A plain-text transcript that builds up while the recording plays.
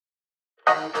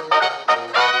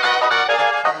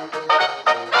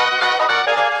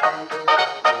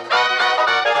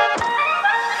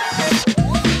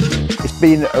It's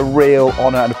been a real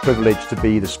honour and a privilege to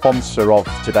be the sponsor of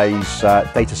today's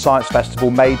Data Science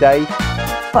Festival MayDay.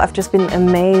 I've just been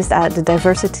amazed at the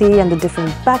diversity and the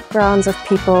different backgrounds of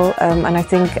people, and I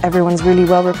think everyone's really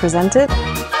well represented.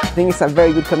 I think it's a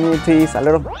very good community. It's a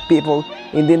lot of people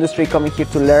in the industry coming here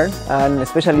to learn, and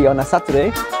especially on a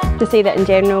Saturday. To say that in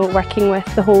general, working with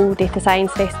the whole Data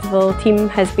Science Festival team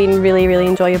has been really, really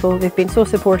enjoyable. They've been so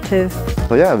supportive.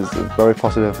 So yeah, it was a very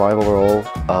positive vibe overall.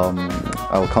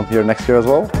 I'll come here next year as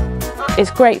well.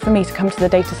 It's great for me to come to the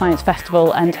Data Science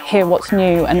Festival and hear what's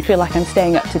new and feel like I'm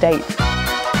staying up to date.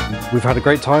 We've had a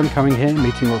great time coming here,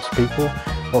 meeting lots of people,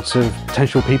 lots of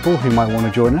potential people who might want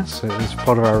to join us as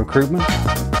part of our recruitment.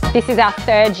 This is our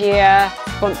third year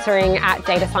sponsoring at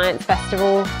Data Science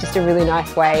Festival. Just a really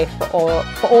nice way for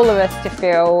all of us to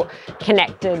feel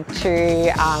connected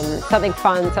to something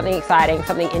fun, something exciting,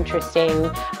 something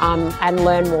interesting, and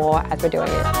learn more as we're doing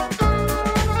it.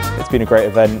 It's been a great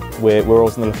event. We're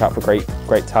always on the lookout for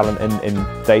great talent in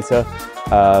data.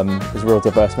 There's a real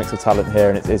diverse mix of talent here,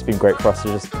 and it's been great for us to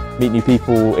just meet new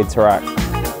people, interact.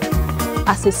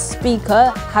 As a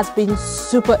speaker has been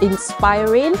super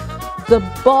inspiring. The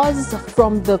buzz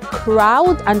from the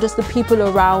crowd and just the people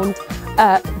around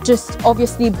just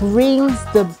obviously brings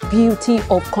the beauty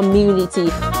of community.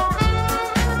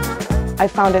 I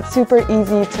found it super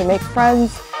easy to make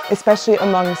friends, especially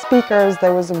among speakers.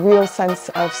 There was a real sense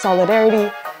of solidarity.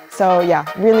 So yeah,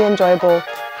 really enjoyable,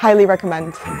 highly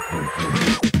recommend.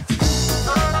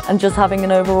 And just having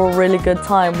an overall really good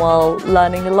time while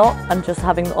learning a lot and just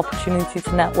having the opportunity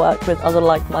to network with other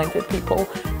like-minded people.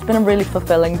 It's been a really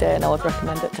fulfilling day and I would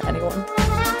recommend it to anyone.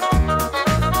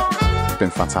 It's been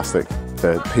fantastic.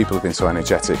 The people have been so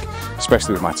energetic,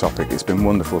 especially with my topic. It's been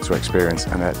wonderful to experience,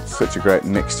 and such a great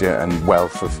mixture and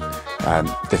wealth of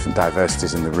different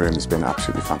diversities in the room has been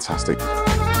absolutely fantastic.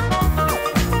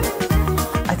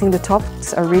 I think the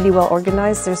talks are really well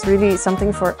organized. There's really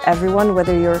something for everyone,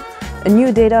 whether you're a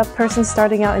new data person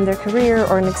starting out in their career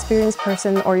or an experienced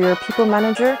person or you're a people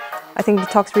manager. I think the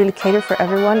talks really cater for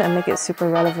everyone and make it super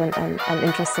relevant and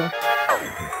interesting.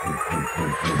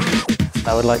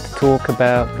 I would like to talk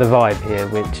about the vibe here,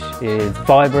 which is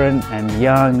vibrant and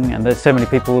young, and there's so many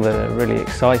people that are really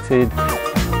excited.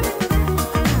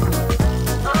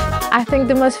 I think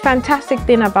the most fantastic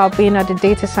thing about being at the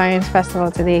Data Science Festival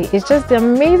today is just the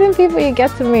amazing people you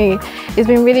get to meet. It's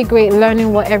been really great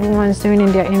learning what everyone's doing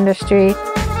in their industry.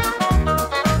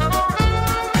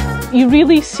 You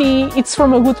really see it's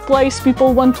from a good place,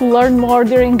 people want to learn more,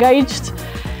 they're engaged,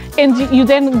 and you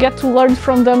then get to learn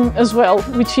from them as well,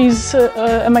 which is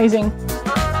amazing.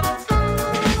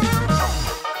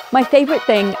 My favourite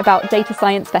thing about Data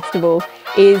Science Festival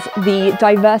is the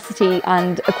diversity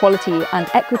and equality and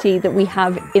equity that we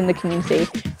have in the community.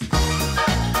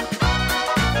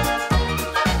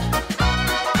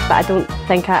 But I don't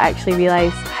think I actually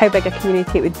realised how big a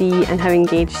community it would be and how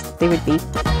engaged they would be.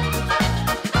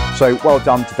 So well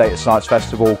done to Data Science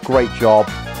Festival, great job,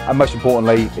 and most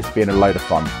importantly, it's been a load of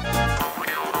fun.